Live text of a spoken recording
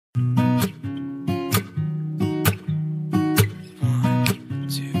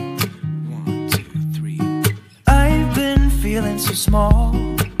so small.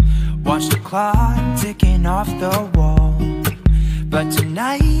 Watch the clock ticking off the wall. But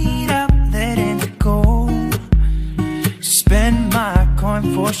tonight I'm letting it go. Spend my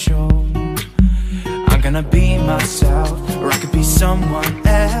coin for sure. I'm gonna be myself, or I could be someone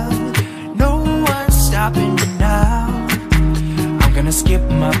else. No one's stopping me now. I'm gonna skip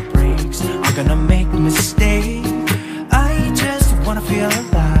my breaks, I'm gonna make mistakes. I just wanna feel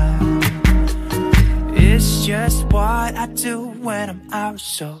alive. It's just what I do when I'm out,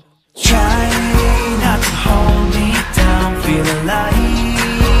 so try not to hold me down. Feel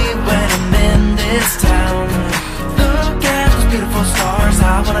alive when I'm in this town. Look at those beautiful stars.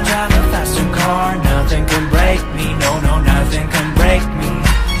 I wanna drive a faster car. Nothing can break me, no, no, nothing can break me.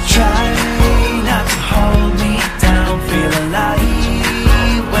 Try not to hold me down. Feel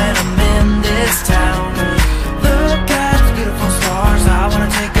alive when I'm in this town. Look at those beautiful stars. I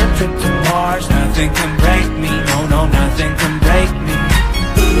wanna take a trip to Mars. Nothing can break me, no, no, nothing can break me.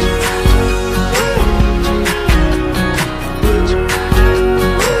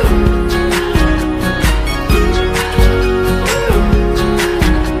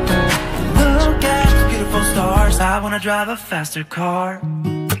 I wanna drive a faster car.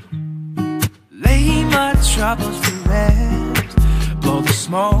 Lay my troubles to rest. Blow the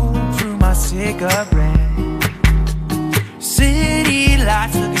smoke through my cigarette. City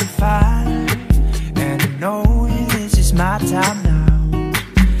lights looking fine, and I know this is my time now.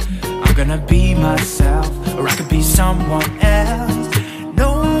 I'm gonna be myself, or I could be someone else.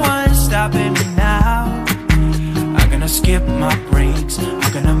 No one's stopping me now. I'm gonna skip my breaks,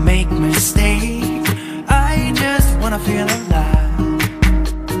 I'm gonna make mistakes. I just wanna feel alive.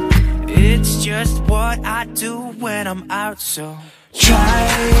 It's just what I do when I'm out, so try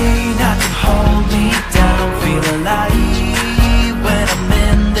not to hold me down. Feel alive when I'm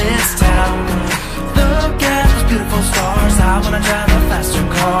in this town. Look at those beautiful stars. I wanna drive a faster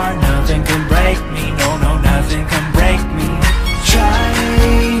car. Nothing can break me, no, no, nothing can break me. Try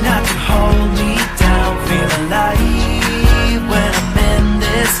not to hold me down. Feel alive when I'm in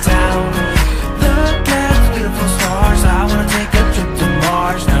this town. Look at beautiful stars. I wanna take a trip to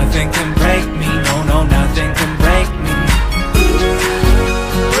Mars. Nothing can break me, no, no, nothing can break me.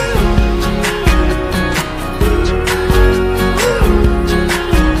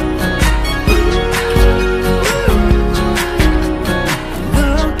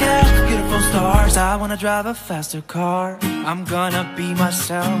 Look at the beautiful stars. I wanna drive a faster car. I'm gonna be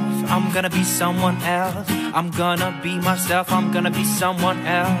myself, I'm gonna be someone else. I'm gonna be myself, I'm gonna be someone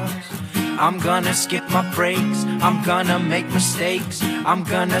else. I'm gonna skip my breaks, I'm gonna make mistakes. I'm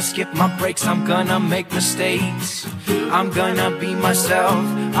gonna skip my breaks, I'm gonna make mistakes. I'm gonna be myself,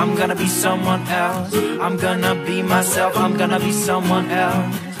 I'm gonna be someone else. I'm gonna be myself, I'm gonna be someone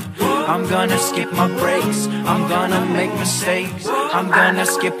else. I'm gonna skip my breaks, I'm gonna make mistakes. I'm gonna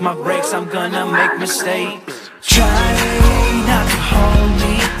skip my breaks, I'm gonna make mistakes. Try not to hold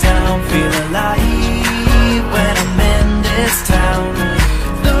me down. Feel alive when I'm in this town.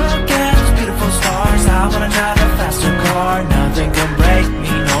 Look at those beautiful stars. I wanna drive a faster car. Nothing can break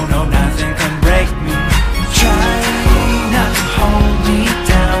me, no, no, nothing can break me. Try not to hold me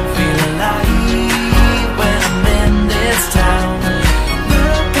down. Feel alive when I'm in this town.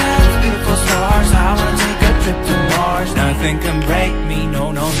 Look at those beautiful stars. I wanna take a trip to Mars. Nothing can break me,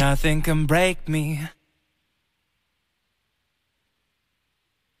 no, no, nothing can break me.